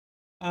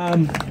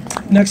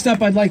Next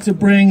up, I'd like to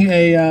bring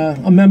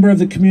a member of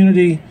the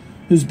community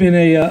who's been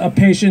a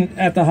patient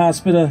at the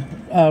hospital,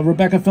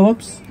 Rebecca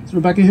Phillips. Is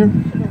Rebecca here?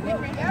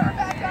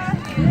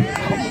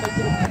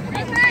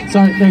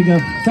 Sorry, there you go.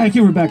 Thank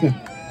you, Rebecca.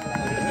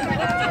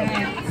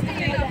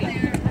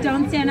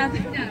 Don't stand up.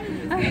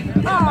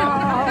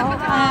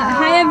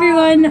 Hi,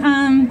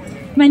 everyone.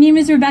 My name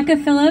is Rebecca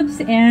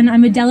Phillips, and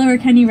I'm a Delaware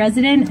County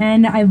resident,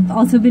 and I've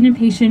also been a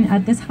patient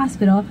at this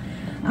hospital.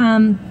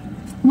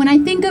 When I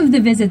think of the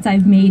visits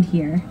I've made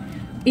here,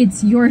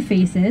 it's your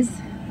faces,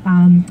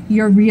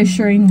 your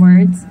reassuring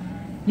words,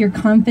 your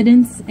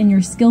confidence, and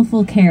your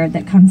skillful care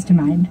that comes to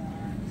mind.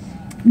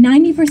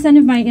 90%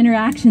 of my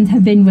interactions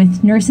have been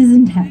with nurses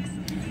and techs.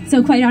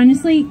 So quite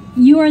honestly,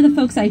 you are the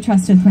folks I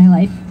trust with my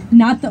life,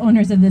 not the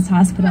owners of this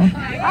hospital.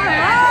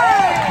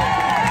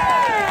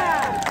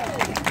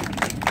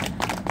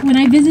 When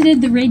I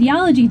visited the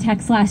radiology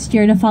techs last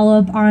year to follow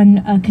up on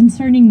a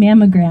concerning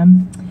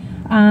mammogram,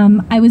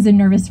 I was a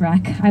nervous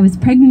wreck. I was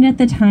pregnant at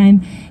the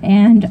time,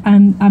 and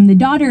I'm the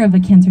daughter of a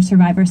cancer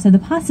survivor, so the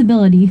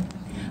possibility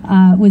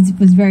was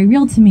very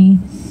real to me.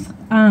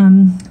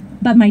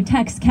 But my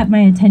techs kept my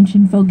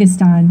attention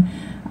focused on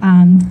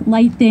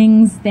light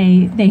things.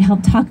 They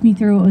helped talk me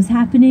through what was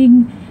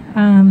happening.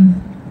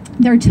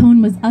 Their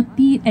tone was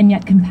upbeat and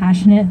yet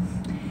compassionate.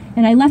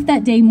 And I left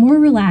that day more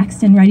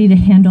relaxed and ready to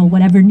handle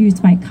whatever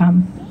news might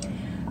come.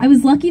 I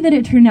was lucky that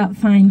it turned out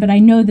fine, but I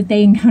know that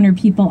they encounter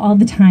people all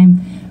the time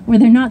where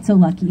they're not so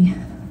lucky.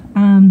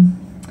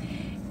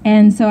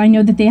 And so I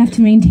know that they have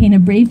to maintain a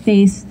brave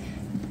face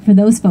for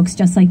those folks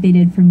just like they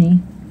did for me.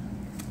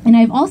 And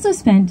I've also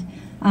spent,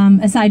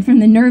 aside from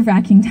the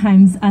nerve-wracking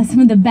times, some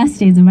of the best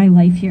days of my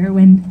life here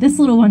when this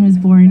little one was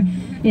born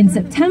in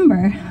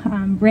September,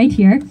 right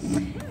here.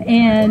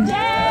 And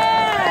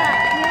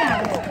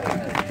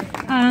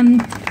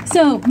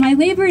so my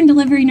labor and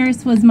delivery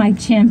nurse was my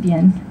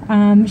champion.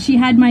 She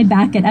had my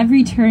back at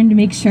every turn to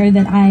make sure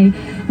that I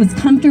was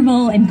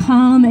comfortable and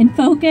calm and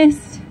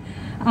focused.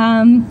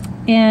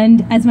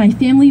 And as my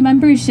family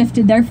members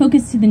shifted their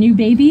focus to the new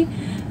baby,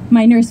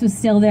 my nurse was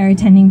still there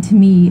attending to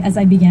me as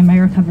I began my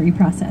recovery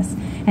process.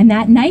 And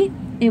that night,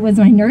 it was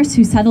my nurse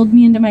who settled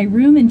me into my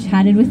room and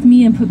chatted with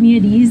me and put me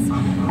at ease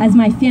as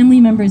my family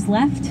members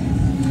left.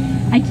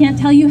 I can't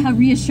tell you how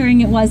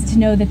reassuring it was to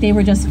know that they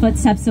were just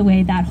footsteps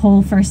away that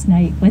whole first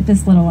night with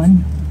this little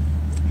one.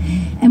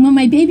 And when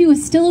my baby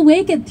was still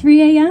awake at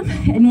 3 a.m.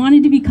 and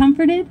wanted to be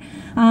comforted,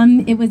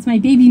 it was my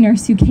baby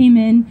nurse who came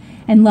in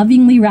and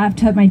lovingly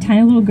wrapped up my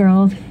tiny little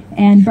girl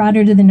and brought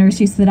her to the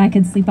nursery so that I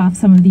could sleep off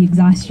some of the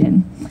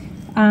exhaustion.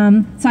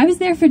 So I was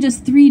there for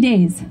just 3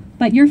 days,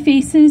 but your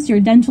faces, your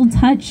gentle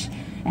touch,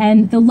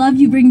 and the love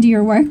you bring to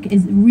your work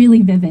is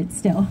really vivid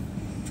still.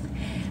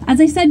 As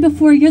I said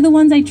before, you're the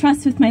ones I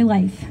trust with my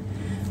life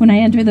when I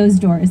enter those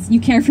doors. You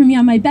care for me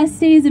on my best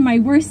days and my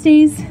worst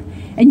days,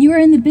 and you are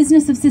in the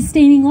business of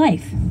sustaining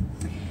life.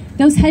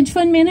 Those hedge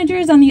fund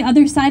managers on the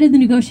other side of the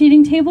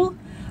negotiating table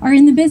are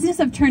in the business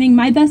of turning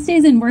my best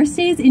days and worst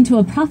days into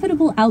a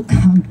profitable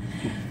outcome.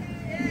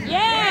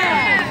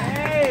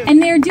 Yeah!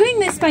 And they're doing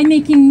this by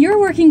making your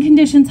working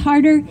conditions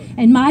harder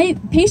and my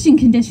patient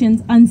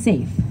conditions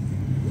unsafe.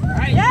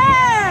 Right. Yeah!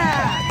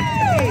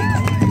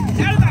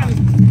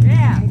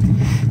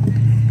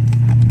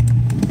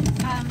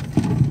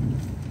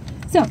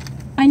 So,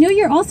 I know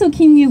you're also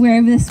keenly aware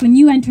of this when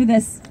you enter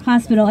this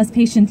hospital as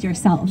patients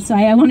yourselves, so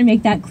I want to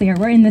make that clear.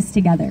 We're in this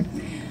together.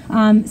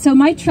 So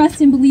my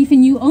trust and belief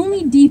in you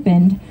only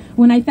deepened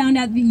when I found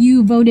out that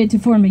you voted to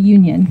form a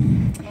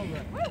union.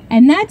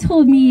 And that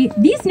told me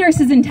these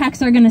nurses and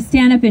techs are going to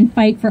stand up and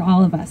fight for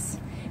all of us.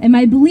 And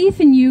my belief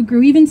in you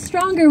grew even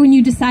stronger when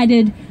you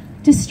decided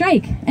to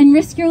strike and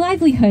risk your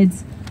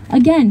livelihoods,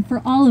 again,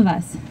 for all of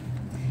us.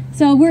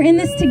 So we're in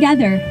this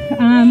together.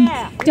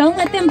 Don't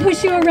let them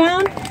push you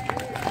around.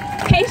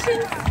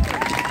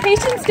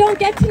 Patients don't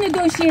get to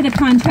negotiate a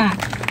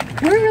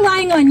contract. We're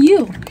relying on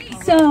you.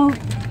 So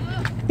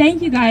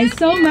thank you guys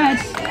so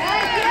much. We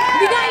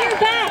got your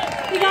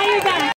back. We got your back.